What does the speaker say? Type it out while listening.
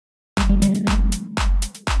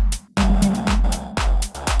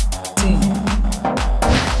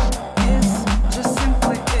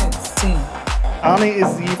Arne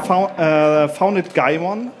is the founded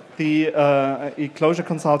Gaimon, the Clojure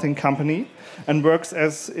consulting company, and works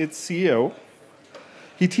as its CEO.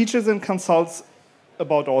 He teaches and consults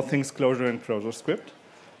about all things Clojure and ClojureScript.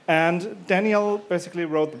 And Daniel basically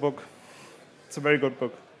wrote the book. It's a very good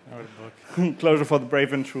book. I wrote a book. Clojure for the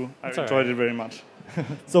Brave and True. I enjoyed it very much.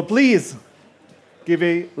 So please give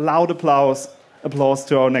a loud applause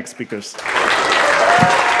to our next speakers.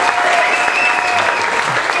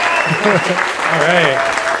 All right.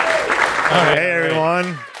 Hey,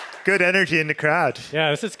 everyone. Good energy in the crowd. Yeah,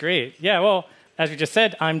 this is great. Yeah, well, as we just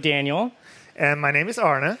said, I'm Daniel. And my name is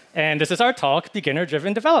Arne. And this is our talk,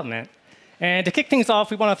 Beginner-Driven Development. And to kick things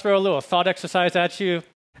off, we want to throw a little thought exercise at you.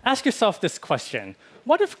 Ask yourself this question.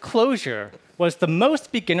 What if Clojure was the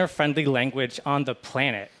most beginner-friendly language on the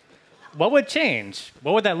planet? What would change?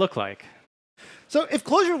 What would that look like? So if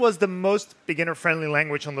Clojure was the most beginner-friendly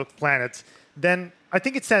language on the planet, then I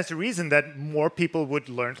think it stands to reason that more people would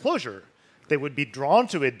learn Clojure. They would be drawn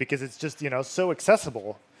to it because it's just so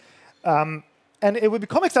accessible. And it would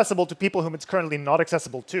become accessible to people whom it's currently not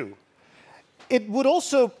accessible to. It would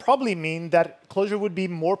also probably mean that Clojure would be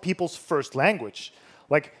more people's first language.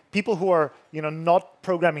 Like people who are not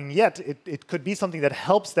programming yet, it could be something that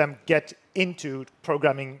helps them get into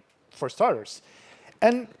programming for starters.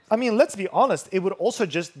 And I mean, let's be honest, it would also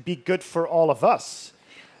just be good for all of us.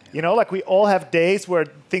 Like we all have days where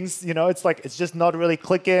things, it's just not really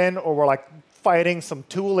clicking, or we're like fighting some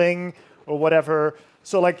tooling or whatever.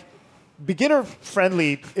 So like beginner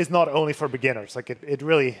friendly is not only for beginners, like it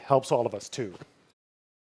really helps all of us too.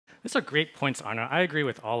 These are great points, Arne. I agree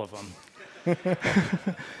with all of them.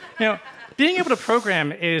 Being able to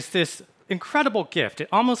program is this incredible gift. It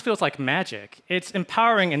almost feels like magic. It's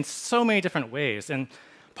empowering in so many different ways. And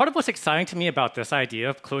part of what's exciting to me about this idea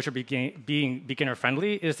of Clojure being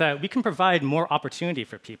beginner-friendly is that we can provide more opportunity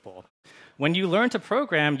for people. When you learn to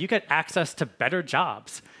program, you get access to better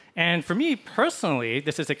jobs. And for me personally,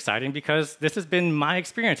 this is exciting because this has been my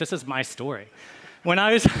experience. This is my story. When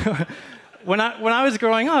I was when I was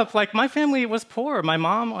growing up, like my family was poor. My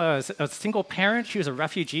mom was a single parent. She was a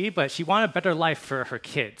refugee, but she wanted a better life for her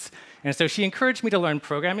kids. And so she encouraged me to learn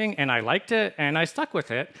programming, and I liked it, and I stuck with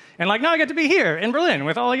it. And like now I get to be here in Berlin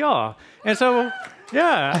with all y'all. And so,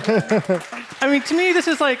 yeah. I mean, to me, this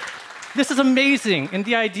is amazing. And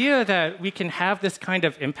the idea that we can have this kind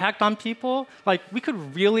of impact on people, like we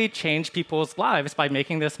could really change people's lives by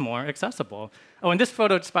making this more accessible. Oh, and this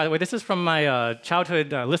photo, just by the way, this is from my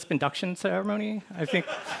childhood Lisp induction ceremony. I think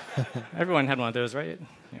everyone had one of those, right?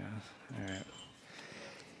 Yeah. All right.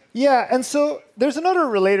 Yeah, and so there's another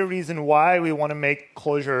related reason why we want to make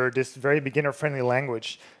Clojure this very beginner-friendly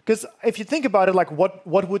language. Because if you think about it, like what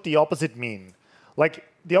would the opposite mean? Like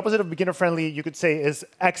the opposite of beginner-friendly, you could say, is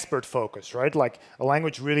expert-focused, right? Like a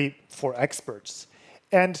language really for experts.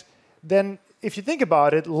 And then if you think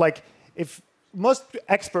about it, like if most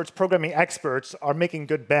experts, programming experts, are making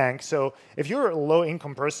good bank. So if you're a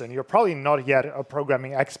low-income person, you're probably not yet a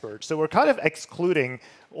programming expert. So we're kind of excluding,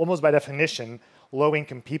 almost by definition,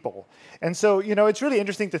 low-income people. And so, it's really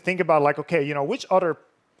interesting to think about, like, okay, which other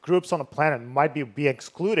groups on the planet might be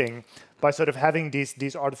excluding by sort of having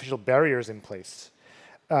these artificial barriers in place.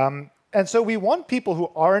 And so we want people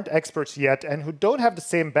who aren't experts yet and who don't have the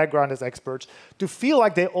same background as experts to feel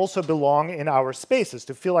like they also belong in our spaces,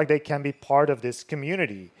 to feel like they can be part of this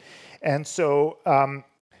community. And so,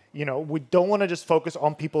 we don't want to just focus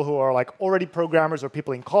on people who are like already programmers or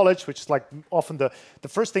people in college, which is like often the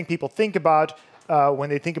first thing people think about when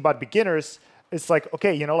they think about beginners. It's like,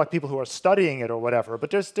 okay, like people who are studying it or whatever. But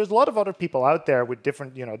there's a lot of other people out there with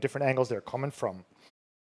different angles they're coming from.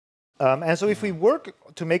 And so if we work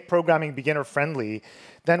to make programming beginner-friendly,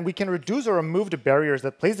 then we can reduce or remove the barriers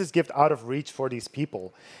that place this gift out of reach for these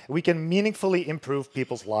people. We can meaningfully improve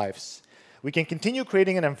people's lives. We can continue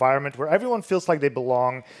creating an environment where everyone feels like they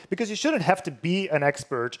belong, because you shouldn't have to be an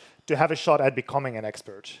expert to have a shot at becoming an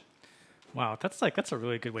expert. Wow, that's a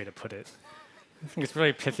really good way to put it. I think it's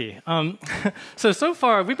really pithy. So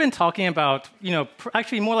far, we've been talking about,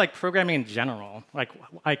 actually more like programming in general,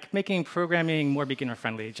 like making programming more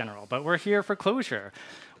beginner-friendly in general. But we're here for Clojure.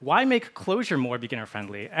 Why make Clojure more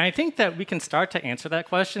beginner-friendly? And I think that we can start to answer that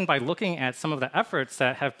question by looking at some of the efforts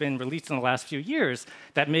that have been released in the last few years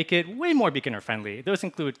that make it way more beginner-friendly. Those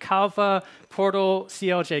include Calva, Portal,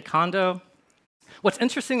 CLJ Condo. What's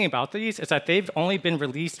interesting about these is that they've only been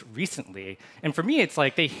released recently. And for me, it's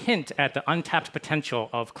like they hint at the untapped potential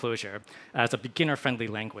of Clojure as a beginner-friendly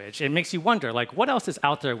language. It makes you wonder, like, what else is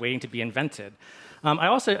out there waiting to be invented?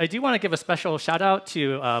 I do want to give a special shout out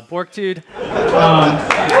to Borgtude.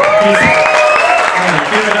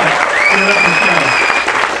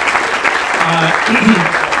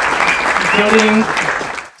 Building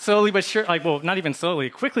slowly but surely, like, well, not even slowly,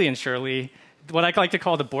 quickly and surely, what I like to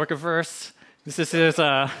call the Borkaverse. This is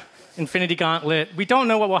Infinity Gauntlet. We don't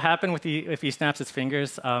know what will happen with if he snaps his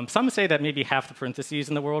fingers. Some say that maybe half the parentheses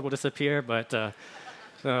in the world will disappear, but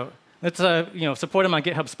so let's support him on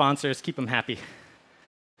GitHub sponsors, keep him happy.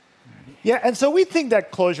 Yeah, and so we think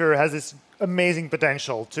that Clojure has this amazing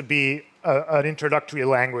potential to be an introductory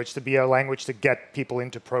language, to be a language to get people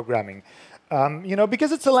into programming.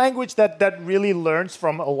 Because it's a language that really learns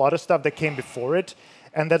from a lot of stuff that came before it,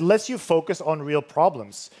 and that lets you focus on real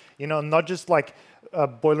problems. Not just like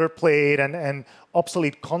boilerplate and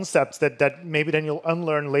obsolete concepts that maybe then you'll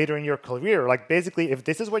unlearn later in your career. Like basically, if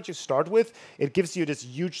this is what you start with, it gives you this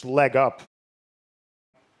huge leg up.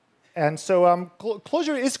 And so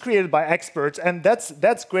Clojure is created by experts, and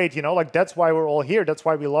that's great. Like that's why we're all here. That's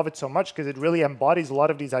why we love it so much, because it really embodies a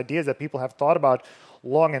lot of these ideas that people have thought about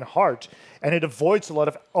long and hard, and it avoids a lot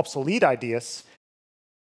of obsolete ideas.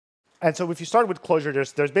 And so if you start with Clojure,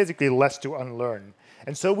 there's basically less to unlearn.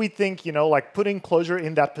 And so we think, like putting Clojure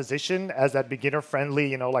in that position as that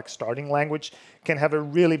beginner-friendly, like starting language can have a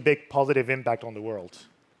really big positive impact on the world.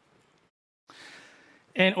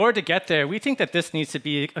 In order to get there, we think that this needs to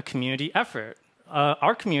be a community effort.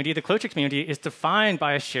 Our community, the Clojure community, is defined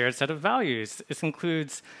by a shared set of values. This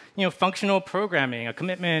includes functional programming, a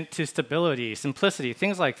commitment to stability, simplicity,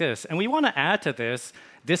 things like this. And we want to add to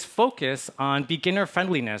this focus on beginner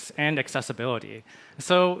friendliness and accessibility.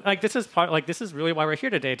 So this is really why we're here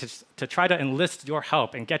today, to try to enlist your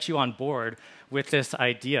help and get you on board with this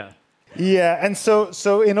idea. Yeah, and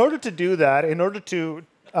so in order to do that, in order to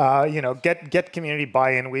get community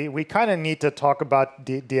buy-in, we kind of need to talk about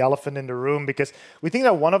the elephant in the room, because we think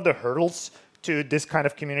that one of the hurdles to this kind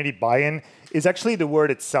of community buy-in is actually the word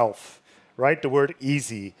itself, right? The word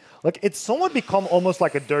easy. Like it's somewhat become almost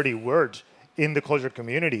like a dirty word in the Clojure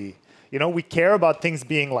community. We care about things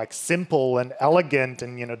being like simple and elegant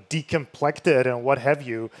and decomplected and what have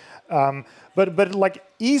you. But like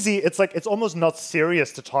easy, it's almost not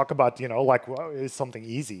serious to talk about. Is something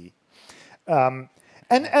easy? I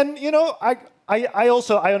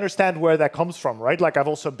understand where that comes from, right? Like I've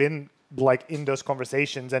also been like in those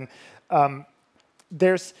conversations, and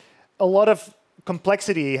there's a lot of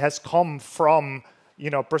complexity has come from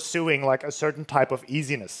pursuing like a certain type of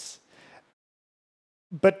easiness.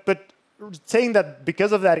 But saying that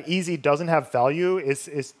because of that easy doesn't have value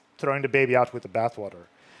is throwing the baby out with the bathwater.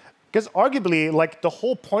 Because arguably, like the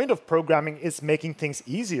whole point of programming is making things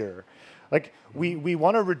easier. Like we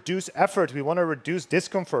want to reduce effort, we want to reduce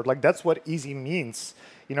discomfort. Like that's what easy means.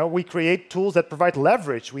 We create tools that provide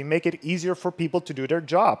leverage. We make it easier for people to do their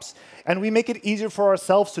jobs, and we make it easier for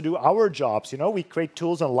ourselves to do our jobs. We create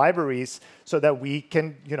tools and libraries so that we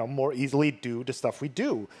can, more easily do the stuff we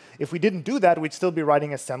do. If we didn't do that, we'd still be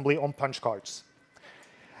writing assembly on punch cards.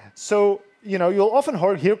 So you'll often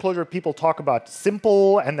hear Clojure people talk about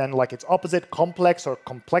simple, and then like its opposite, complex or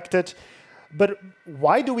complected. But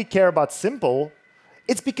why do we care about simple?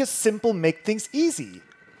 It's because simple make things easy.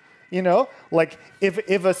 Like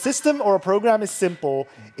if a system or a program is simple,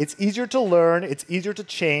 it's easier to learn, it's easier to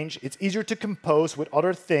change, it's easier to compose with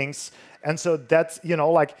other things. And so that's,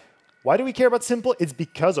 like, why do we care about simple? It's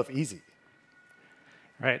because of easy.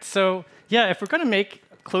 Right. So yeah, if we're going to make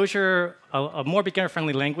Clojure a more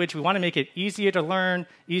beginner-friendly language, we want to make it easier to learn,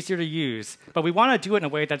 easier to use. But we want to do it in a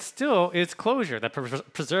way that still is Clojure, that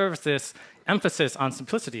preserves this emphasis on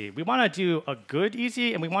simplicity. We want to do a good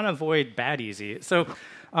easy, and we want to avoid bad easy. So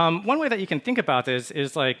one way that you can think about this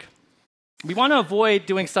is like, we want to avoid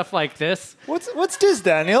doing stuff like this. What's this,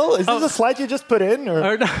 Daniel? Is this a slide you just put in?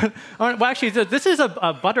 Or? Well, actually, this is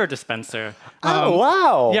a butter dispenser. Oh,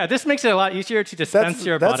 wow. Yeah, this makes it a lot easier to dispense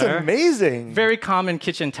your butter. That's amazing. Very common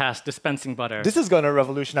kitchen task, dispensing butter. This is going to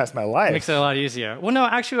revolutionize my life. Makes it a lot easier. Well, no,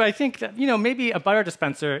 actually, I think that, maybe a butter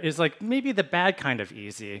dispenser is like maybe the bad kind of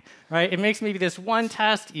easy, right? It makes maybe this one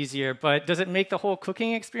task easier, but does it make the whole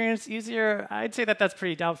cooking experience easier? I'd say that that's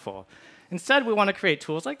pretty doubtful. Instead, we want to create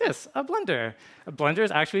tools like this, a blender.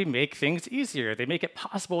 Blenders actually make things easier. They make it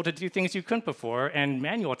possible to do things you couldn't before, and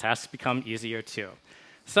manual tasks become easier too.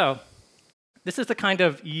 So this is the kind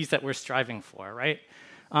of ease that we're striving for, right?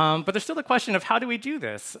 But there's still the question of how do we do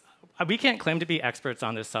this? We can't claim to be experts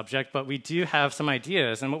on this subject, but we do have some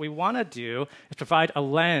ideas. And what we want to do is provide a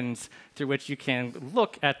lens through which you can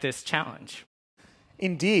look at this challenge.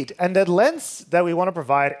 Indeed. And that lens that we want to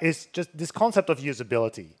provide is just this concept of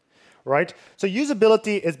usability. Right? So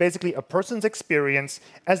usability is basically a person's experience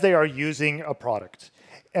as they are using a product.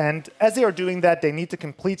 And as they are doing that, they need to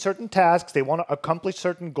complete certain tasks. They want to accomplish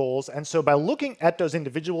certain goals. And so by looking at those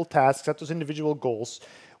individual tasks, at those individual goals,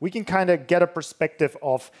 we can kind of get a perspective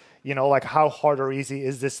of, like how hard or easy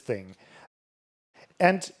is this thing.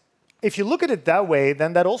 And if you look at it that way,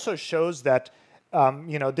 then that also shows that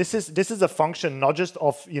this is a function not just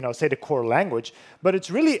of say the core language, but it's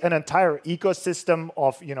really an entire ecosystem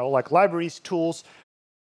of like libraries, tools,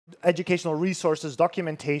 educational resources,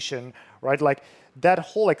 documentation, right? Like that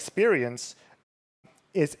whole experience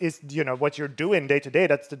is what you're doing day to day.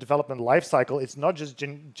 That's the development lifecycle. It's not just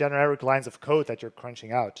generic lines of code that you're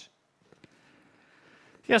crunching out.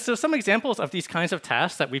 Yeah, so some examples of these kinds of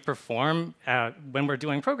tasks that we perform when we're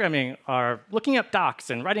doing programming are looking up docs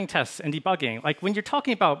and writing tests and debugging. Like when you're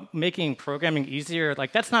talking about making programming easier,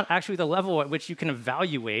 like that's not actually the level at which you can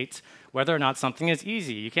evaluate whether or not something is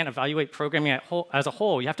easy. You can't evaluate programming as a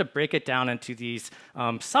whole. You have to break it down into these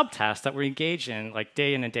subtasks that we engage in like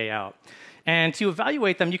day in and day out. And to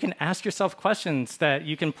evaluate them, you can ask yourself questions that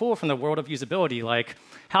you can pull from the world of usability, like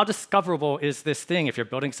how discoverable is this thing if you're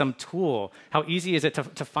building some tool? How easy is it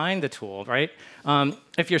to find the tool, right?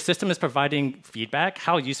 If your system is providing feedback,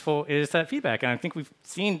 how useful is that feedback? And I think we've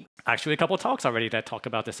seen actually a couple of talks already that talk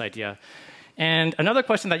about this idea. And another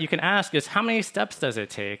question that you can ask is, how many steps does it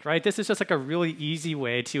take, right? This is just like a really easy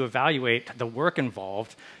way to evaluate the work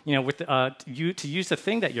involved, to use the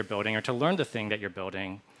thing that you're building or to learn the thing that you're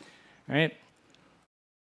building. Right?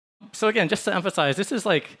 So again, just to emphasize, this is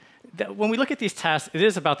like, when we look at these tasks, it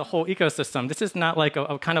is about the whole ecosystem. This is not like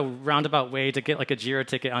a kind of roundabout way to get like a Jira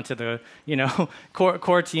ticket onto the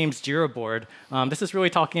core team's Jira board. This is really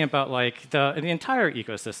talking about like the entire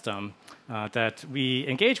ecosystem that we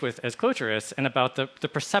engage with as clojurists, and about the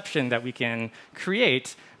perception that we can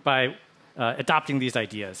create by adopting these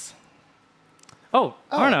ideas. Oh,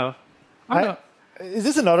 Arno. Is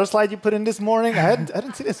this another slide you put in this morning? I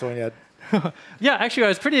didn't see this one yet. Yeah, actually, I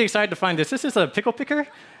was pretty excited to find this. This is a pickle picker.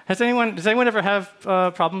 Does anyone ever have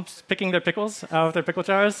problems picking their pickles out of their pickle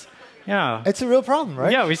jars? Yeah. It's a real problem,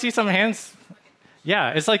 right? Yeah, we see some hands.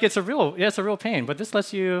 Yeah, it's a real pain. But this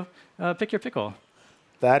lets you pick your pickle.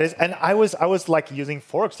 That is, and I was like using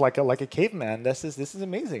forks like a caveman. This is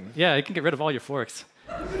amazing. Yeah, you can get rid of all your forks.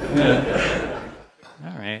 Yeah.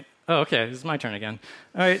 All right. Oh, okay. This is my turn again.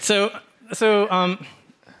 All right. So,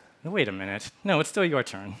 wait a minute. No, it's still your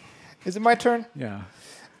turn. Is it my turn? Yeah.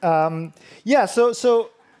 Yeah. So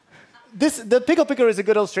the pickle picker is a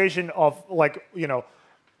good illustration of like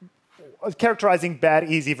characterizing bad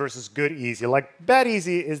easy versus good easy. Like bad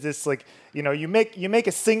easy is this like you make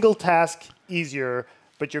a single task easier,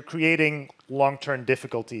 but you're creating long-term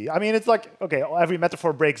difficulty. I mean, it's like, okay, every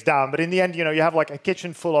metaphor breaks down, but in the end, you have like a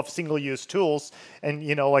kitchen full of single-use tools, and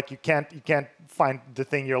like you can't find the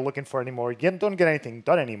thing you're looking for anymore. You don't get anything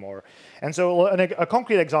done anymore. And so a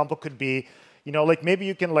concrete example could be, like maybe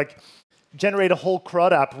you can like generate a whole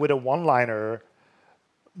CRUD app with a one-liner,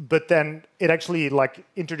 but then it actually like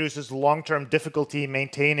introduces long-term difficulty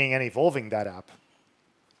maintaining and evolving that app.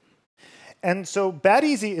 And so bad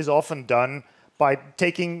easy is often done by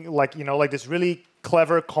taking like this really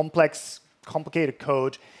clever, complex, complicated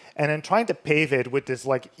code, and then trying to pave it with this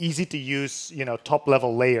like easy to use top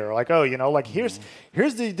level layer. Like, oh, like here's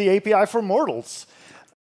the API for mortals.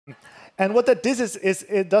 And what that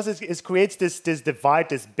is creates this divide,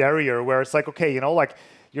 this barrier where it's like, okay, like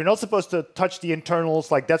you're not supposed to touch the internals.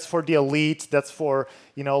 Like that's for the elite. That's for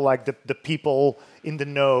like the people in the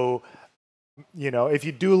know. If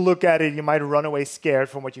you do look at it, you might run away scared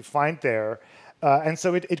from what you find there. And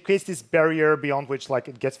so it creates this barrier beyond which like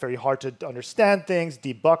it gets very hard to understand things,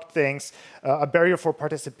 debug things, a barrier for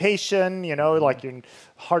participation, like you're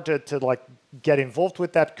hard to like get involved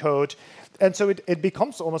with that code. And so it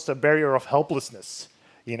becomes almost a barrier of helplessness.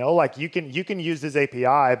 Like you can use this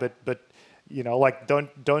API, but like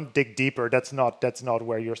don't dig deeper. That's not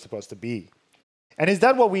where you're supposed to be. And is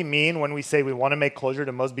that what we mean when we say we want to make Clojure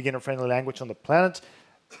the most beginner-friendly language on the planet?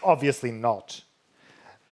 Obviously not.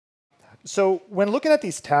 So when looking at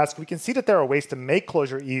these tasks, we can see that there are ways to make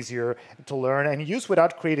Clojure easier to learn and use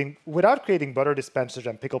without creating butter dispensers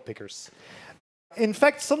and pickle pickers. In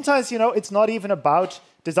fact, sometimes it's not even about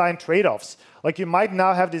design trade-offs. Like you might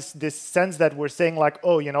now have this sense that we're saying like,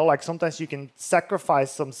 oh, like sometimes you can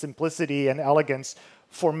sacrifice some simplicity and elegance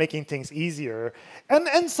for making things easier.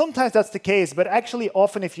 And sometimes that's the case, but actually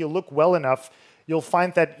often if you look well enough, you'll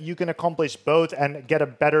find that you can accomplish both and get a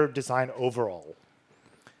better design overall.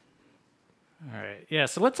 All right. Yeah,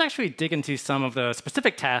 so let's actually dig into some of the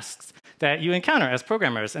specific tasks that you encounter as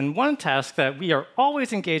programmers. And one task that we are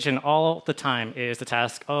always engaged in all the time is the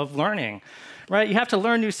task of learning. Right? You have to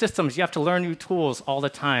learn new systems. You have to learn new tools all the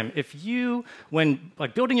time. If you, when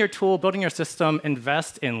building your tool, building your system,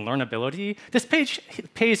 invest in learnability, this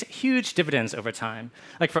pays huge dividends over time.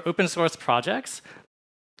 Like for open source projects,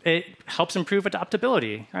 it helps improve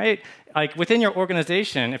adaptability, right? Like within your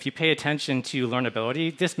organization, if you pay attention to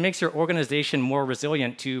learnability, this makes your organization more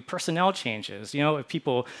resilient to personnel changes. You know, if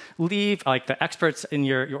people leave, like the experts in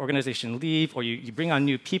your organization leave, or you bring on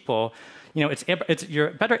new people, you know,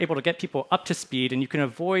 you're better able to get people up to speed, and you can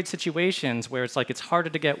avoid situations where it's harder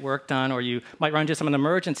to get work done, or you might run into some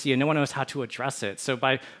emergency and no one knows how to address it. So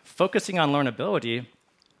by focusing on learnability,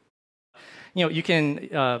 you know, you can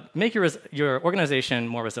make your organization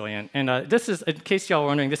more resilient. And this is, in case y'all are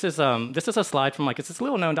wondering, this is a slide from it's this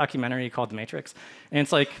little-known documentary called The Matrix, and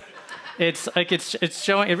it's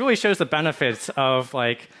showing. It really shows the benefits of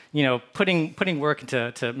putting work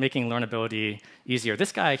into making learnability easier.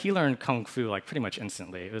 This guy, he learned kung fu pretty much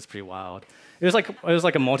instantly. It was pretty wild. It was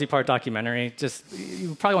like a multi-part documentary. Just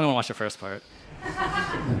you probably want to watch the first part.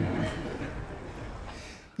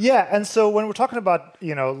 Yeah, and so when we're talking about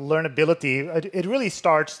learnability, it really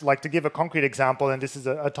starts to give a concrete example, and this is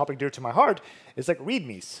a topic dear to my heart. It's like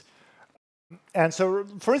READMEs. And so,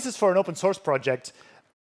 for instance, for an open source project,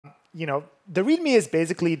 the README is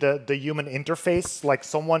basically the human interface, like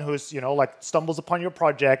someone who's stumbles upon your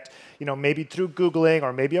project, maybe through Googling,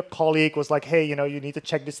 or maybe a colleague was like, hey, you need to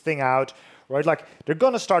check this thing out, right? Like they're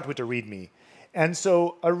going to start with the README. And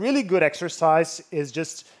so a really good exercise is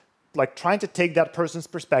just trying to take that person's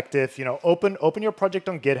perspective, open your project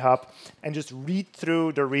on GitHub and just read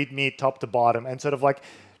through the README top to bottom and sort of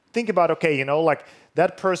think about, okay,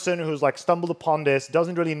 that person who's stumbled upon this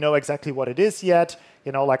doesn't really know exactly what it is yet.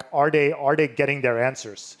 Are they getting their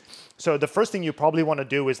answers? So the first thing you probably want to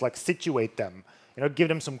do is situate them. Give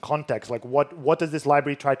them some context. What does this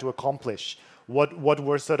library try to accomplish? What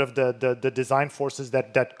were sort of the design forces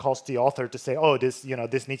that caused the author to say, oh, this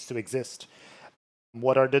needs to exist?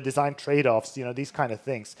 What are the design trade-offs? These kind of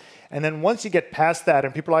things. And then once you get past that,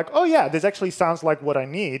 and people are like, oh yeah, this actually sounds like what I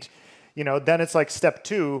need. Then it's step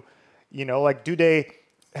two. Do they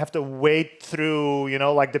have to wade through,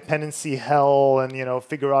 dependency hell and,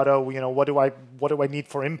 figure out, oh, what do I need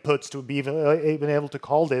for inputs to be even able to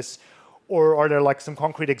call this? Or are there some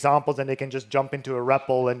concrete examples and they can just jump into a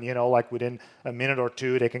REPL and, within a minute or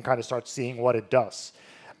two, they can kind of start seeing what it does.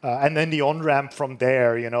 And then the on-ramp from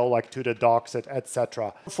there, to the docs,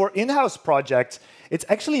 etc. For in-house projects, it's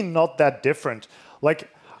actually not that different.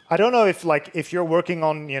 I don't know if you're working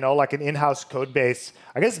on, an in-house code base.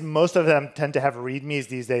 I guess most of them tend to have READMEs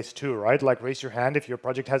these days too, right? Raise your hand if your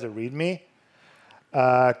project has a README.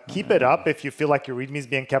 Keep it up if you feel like your README is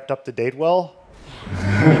being kept up to date well.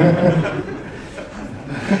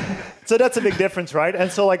 So that's a big difference, right?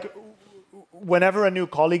 And so whenever a new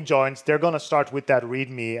colleague joins, they're going to start with that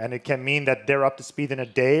README, and it can mean that they're up to speed in a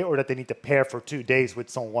day, or that they need to pair for 2 days with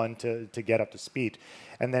someone to get up to speed.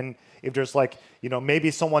 And then if there's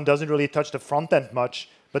maybe someone doesn't really touch the front end much,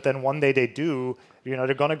 but then one day they do,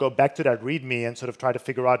 they're going to go back to that README and sort of try to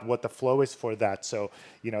figure out what the flow is for that. So,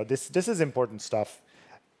 this is important stuff.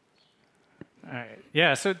 All right.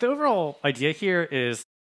 Yeah, so the overall idea here is,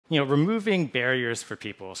 removing barriers for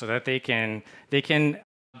people so that they can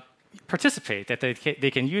participate, that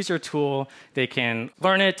they can use your tool, they can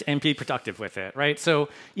learn it and be productive with it, right? So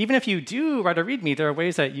even if you do write a README, there are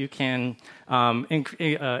ways that you can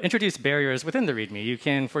introduce barriers within the README. You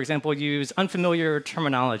can, for example, use unfamiliar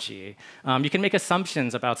terminology. You can make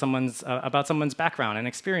assumptions about someone's background and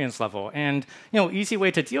experience level. And easy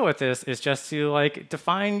way to deal with this is just to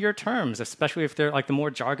define your terms, especially if they're the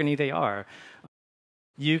more jargony they are.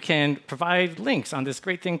 You can provide links on this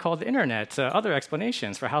great thing called the internet to other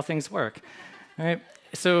explanations for how things work. Right?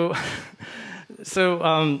 So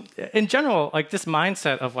in general, this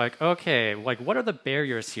mindset of okay, what are the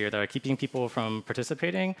barriers here that are keeping people from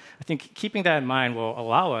participating? I think keeping that in mind will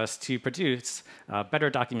allow us to produce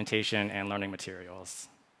better documentation and learning materials.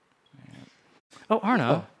 Oh,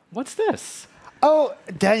 Arne, what's this? Oh,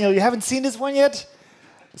 Daniel, you haven't seen this one yet?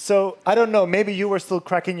 So I don't know. Maybe you were still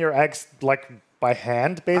cracking your eggs by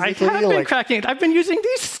hand, basically. I have been cracking. I've been using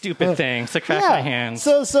these stupid things to crack my hands.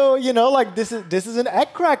 So this is an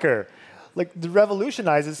egg cracker. It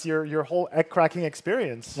revolutionizes your whole egg cracking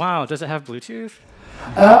experience. Wow, does it have Bluetooth?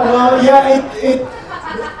 Well,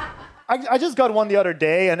 yeah, I just got one the other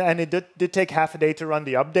day, and it did take half a day to run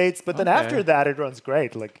the updates, but then after that, it runs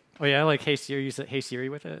great. Oh yeah, Hey Siri, use Hey Siri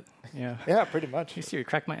with it. Yeah. Yeah, pretty much. Hey Siri,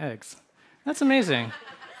 crack my eggs. That's amazing.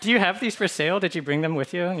 Do you have these for sale? Did you bring them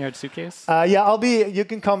with you in your suitcase? Yeah, you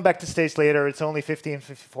can come back to stage later. It's only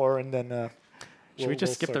 15:54, and then. Should we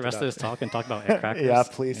just skip the rest of this talk and talk about egg crackers? Yeah,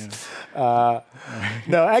 please. Yeah.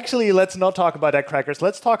 No, actually, let's not talk about egg crackers.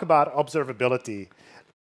 Let's talk about observability.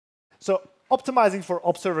 So optimizing for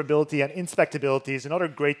observability and inspectability is another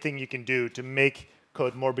great thing you can do to make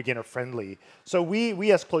code more beginner-friendly. So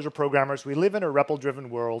we as Clojure programmers, we live in a REPL-driven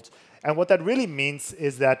world, and what that really means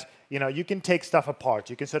is that you can take stuff apart.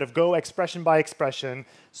 You can sort of go expression by expression,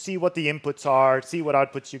 see what the inputs are, see what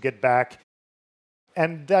outputs you get back.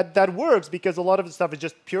 And that works because a lot of the stuff is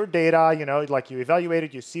just pure data. Like you evaluate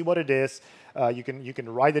it, you see what it is. You can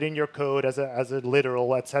write it in your code as a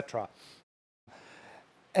literal, etc.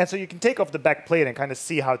 And so you can take off the back plate and kind of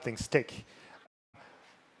see how things tick.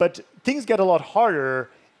 But things get a lot harder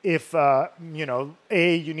if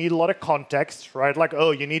you need a lot of context, right? Like,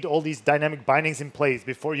 oh, you need all these dynamic bindings in place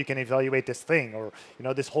before you can evaluate this thing, or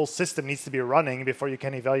this whole system needs to be running before you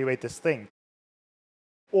can evaluate this thing.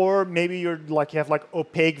 Or maybe you have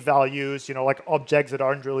opaque values, like objects that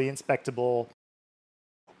aren't really inspectable.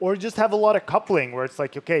 Or just have a lot of coupling where it's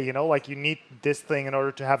like, okay, you need this thing in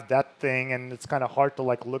order to have that thing, and it's kind of hard to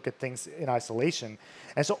look at things in isolation.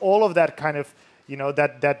 And so all of that kind of,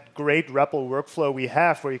 that great REPL workflow we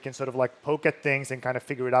have where you can sort of poke at things and kind of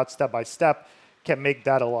figure it out step by step can make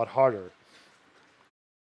that a lot harder.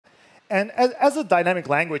 And as a dynamic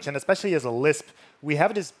language, and especially as a Lisp, we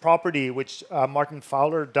have this property which Martin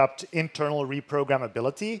Fowler dubbed internal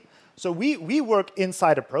reprogrammability. So we work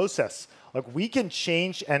inside a process. We can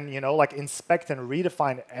change and inspect and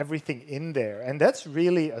redefine everything in there, and that's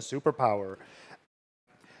really a superpower.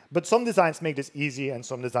 But some designs make this easy, and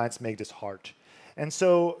some designs make this hard. And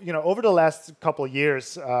so, over the last couple of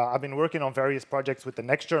years, I've been working on various projects with the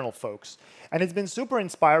Nextjournal folks, and it's been super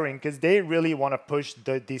inspiring because they really want to push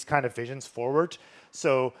these kind of visions forward.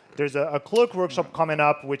 So there's a Cloak workshop coming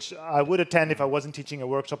up, which I would attend if I wasn't teaching a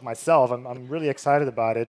workshop myself. I'm really excited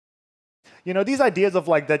about it. These ideas of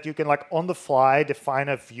that you can on the fly define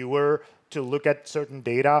a viewer to look at certain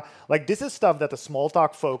data, this is stuff that the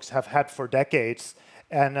Smalltalk folks have had for decades.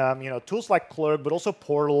 And tools like Clerk, but also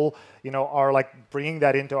Portal, are bringing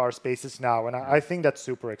that into our spaces now, and I think that's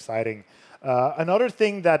super exciting. Another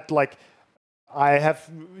thing that I have,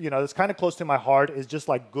 that's kind of close to my heart is just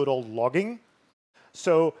good old logging.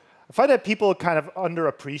 So I find that people kind of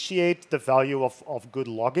underappreciate the value of good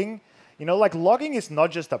logging. Logging is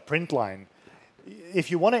not just a print line.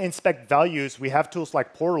 If you want to inspect values, we have tools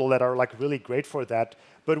like Portal that are really great for that.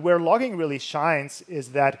 But where logging really shines is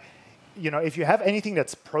that if you have anything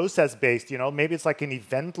that's process-based, maybe it's an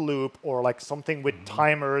event loop or something with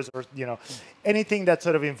timers or anything that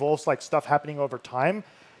sort of involves stuff happening over time,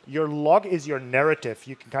 your log is your narrative.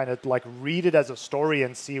 You can kind of read it as a story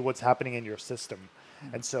and see what's happening in your system.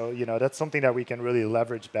 And so that's something that we can really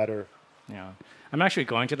leverage better. Yeah, I'm actually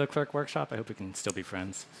going to the Clerk workshop. I hope we can still be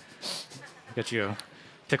friends. Get you a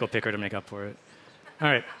tickle picker to make up for it. All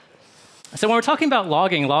right. So when we're talking about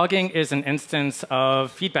logging, logging is an instance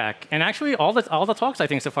of feedback. And actually, all the talks, I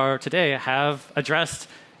think, so far today have addressed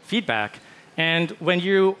feedback. And when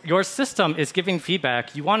your system is giving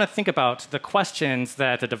feedback, you want to think about the questions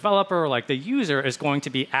that the developer or the user is going to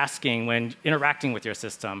be asking when interacting with your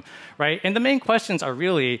system, right? And the main questions are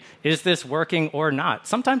really, is this working or not?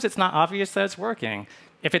 Sometimes it's not obvious that it's working.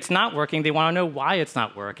 If it's not working, they want to know why it's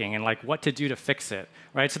not working and what to do to fix it,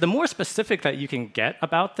 right? So the more specific that you can get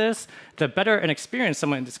about this, the better an experience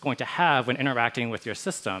someone is going to have when interacting with your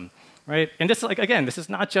system, right? And this, again, this is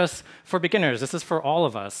not just for beginners. This is for all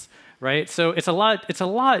of us, right? So it's a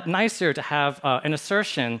lot nicer to have an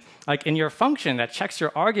assertion in your function that checks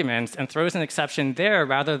your arguments and throws an exception there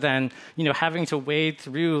rather than having to wade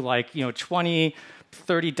through 20,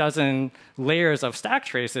 30 dozen layers of stack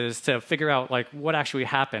traces to figure out what actually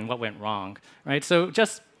happened, what went wrong, right? So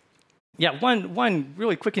just one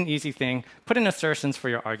really quick and easy thing: put in assertions for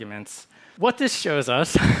your arguments. What this shows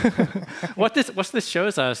us, what this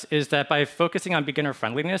shows us is that by focusing on beginner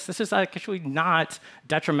friendliness, this is actually not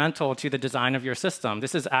detrimental to the design of your system.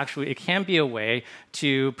 This is actually, it can be a way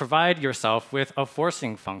to provide yourself with a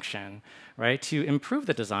forcing function, right, to improve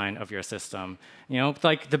the design of your system.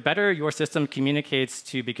 The better your system communicates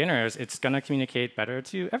to beginners, it's going to communicate better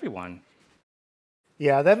to everyone.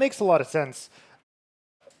 Yeah, that makes a lot of sense.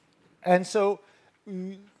 And so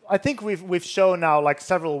I think we've shown now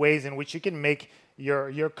several ways in which you can make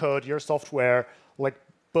your code, your software,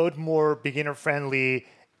 both more beginner friendly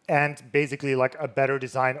and basically a better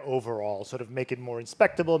design overall. Sort of make it more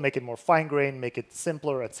inspectable, make it more fine-grained, make it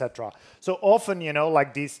simpler, etc. So often,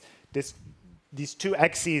 these two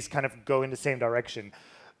axes kind of go in the same direction.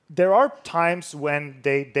 there are times when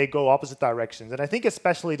they go opposite directions. And I think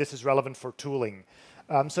especially this is relevant for tooling.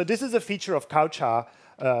 So this is a feature of clojureU,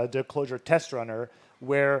 the Clojure test runner,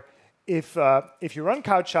 where if you run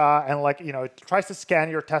clojureU and like it tries to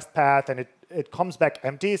scan your test path and it comes back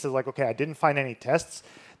empty, so it's like, okay, I didn't find any tests,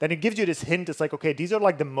 then it gives you this hint. It's like, okay, these are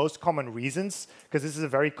like the most common reasons, because this is a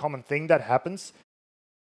very common thing that happens.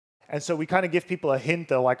 And so we kind of give people a hint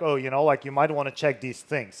that like, oh, like you might want to check these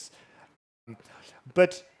things.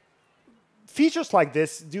 But features like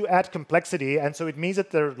this do add complexity, and so it means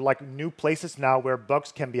that there are like new places now where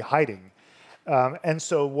bugs can be hiding. And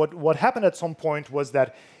so what happened at some point was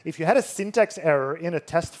that if you had a syntax error in a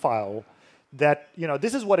test file, that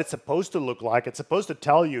this is what it's supposed to look like. It's supposed to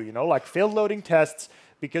tell you, like failed loading tests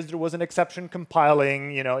because there was an exception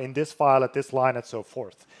compiling, in this file at this line and so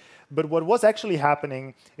forth. But what was actually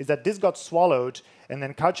happening is that this got swallowed, and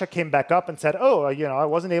then clojureU came back up and said, oh, I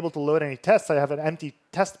wasn't able to load any tests. I have an empty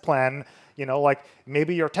test plan. Like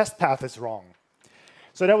maybe your test path is wrong.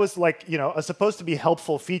 So that was like, a supposed to be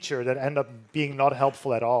helpful feature that ended up being not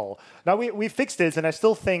helpful at all. Now we fixed this, and I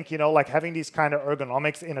still think, like having these kind of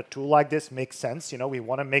ergonomics in a tool like this makes sense. We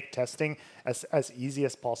want to make testing as easy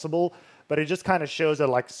as possible, but it just kind of shows that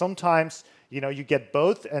like sometimes, you get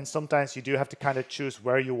both, and sometimes you do have to kind of choose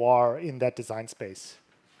where you are in that design space.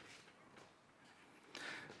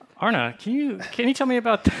 Arne, can you tell me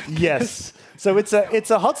about that? Yes. So it's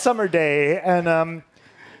a hot summer day, and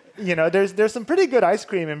there's some pretty good ice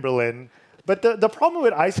cream in Berlin. But the problem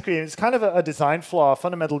with ice cream is kind of a design flaw, a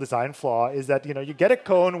fundamental design flaw, is that you get a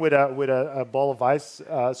cone with a ball of ice,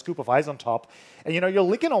 scoop of ice on top, and you're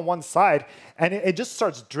licking on one side, and it just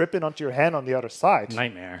starts dripping onto your hand on the other side.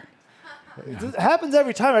 Nightmare. It happens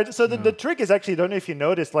every time, right? So the trick is actually, I don't know if you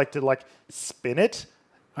noticed, like to like spin it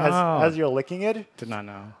as you're licking it. Did not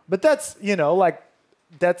know. But that's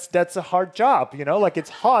that's a hard job, like it's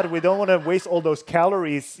hot. We don't want to waste all those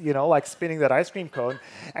calories, like spinning that ice cream cone.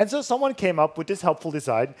 And so someone came up with this helpful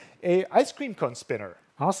design, a ice cream cone spinner.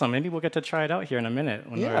 Awesome. Maybe we'll get to try it out here in a minute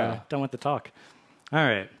when we're done with the talk. All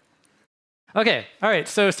right. Okay. All right.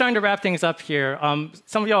 So starting to wrap things up here,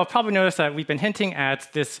 some of y'all probably noticed that we've been hinting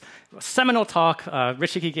at this seminal talk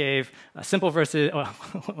Rich Hickey gave, simple versus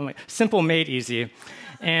simple made easy,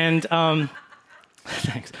 and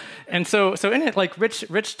thanks. And so in it, like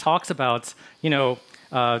Rich talks about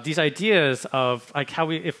these ideas of like how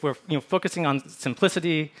if we're focusing on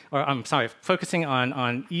simplicity, or I'm sorry, focusing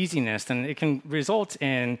on easiness, then it can result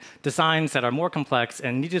in designs that are more complex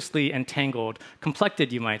and needlessly entangled,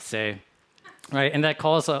 complected, you might say. Right, and that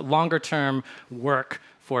calls a longer-term work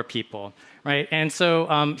for people, right? And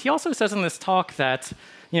so he also says in this talk that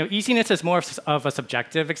easiness is more of a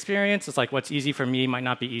subjective experience. It's like what's easy for me might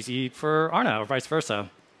not be easy for Arne, or vice versa,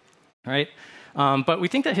 right? But we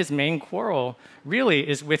think that his main quarrel really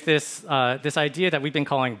is with this idea that we've been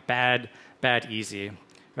calling bad easy,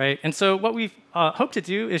 right? And so what we hope to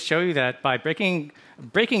do is show you that by breaking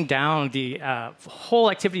down the whole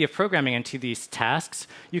activity of programming into these tasks,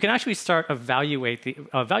 you can actually start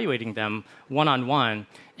evaluating them one-on-one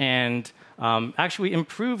and actually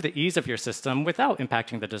improve the ease of your system without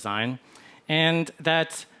impacting the design. And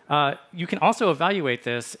that you can also evaluate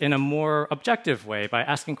this in a more objective way by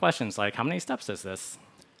asking questions like, how many steps is this?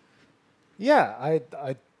 Yeah,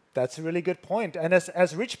 that's a really good point. And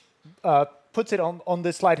as Rich puts it on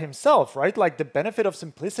this slide himself, right? Like the benefit of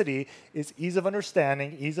simplicity is ease of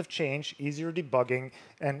understanding, ease of change, easier debugging,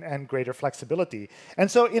 and greater flexibility.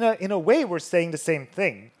 And so in a way, we're saying the same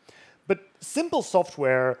thing. But simple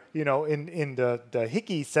software, in the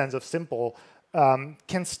Hickey sense of simple,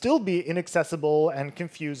 can still be inaccessible and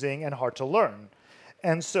confusing and hard to learn.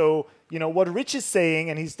 And so, what Rich is saying,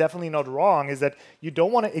 and he's definitely not wrong, is that you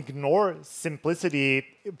don't want to ignore simplicity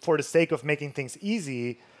for the sake of making things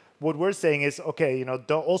easy. What we're saying is, okay,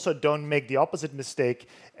 also don't make the opposite mistake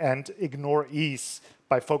and ignore ease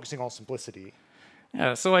by focusing on simplicity.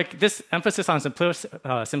 Yeah, so like this emphasis on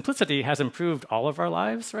simplicity has improved all of our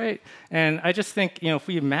lives, right? And I just think, if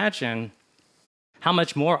we imagine how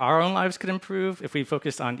much more our own lives could improve if we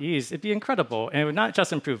focused on ease, it'd be incredible. And it would not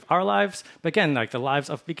just improve our lives, but again, like the lives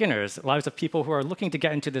of beginners, lives of people who are looking to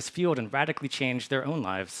get into this field and radically change their own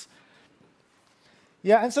lives.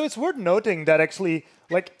 Yeah, and so it's worth noting that actually,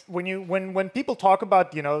 like when people talk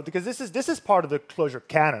about, because this is part of the Clojure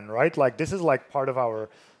canon, right? Like this is like part of our,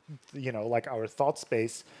 like our thought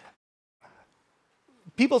space.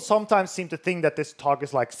 People sometimes seem to think that this talk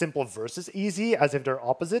is like simple versus easy, as if they're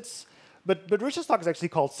opposites. But Rich's talk is actually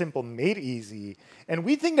called Simple Made Easy. And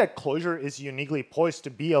we think that Clojure is uniquely poised to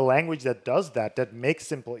be a language that does that makes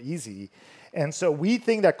simple easy. And so we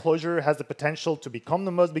think that Clojure has the potential to become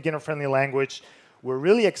the most beginner-friendly language. We're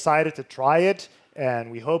really excited to try it,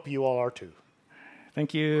 and we hope you all are too.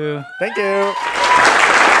 Thank you. Thank you.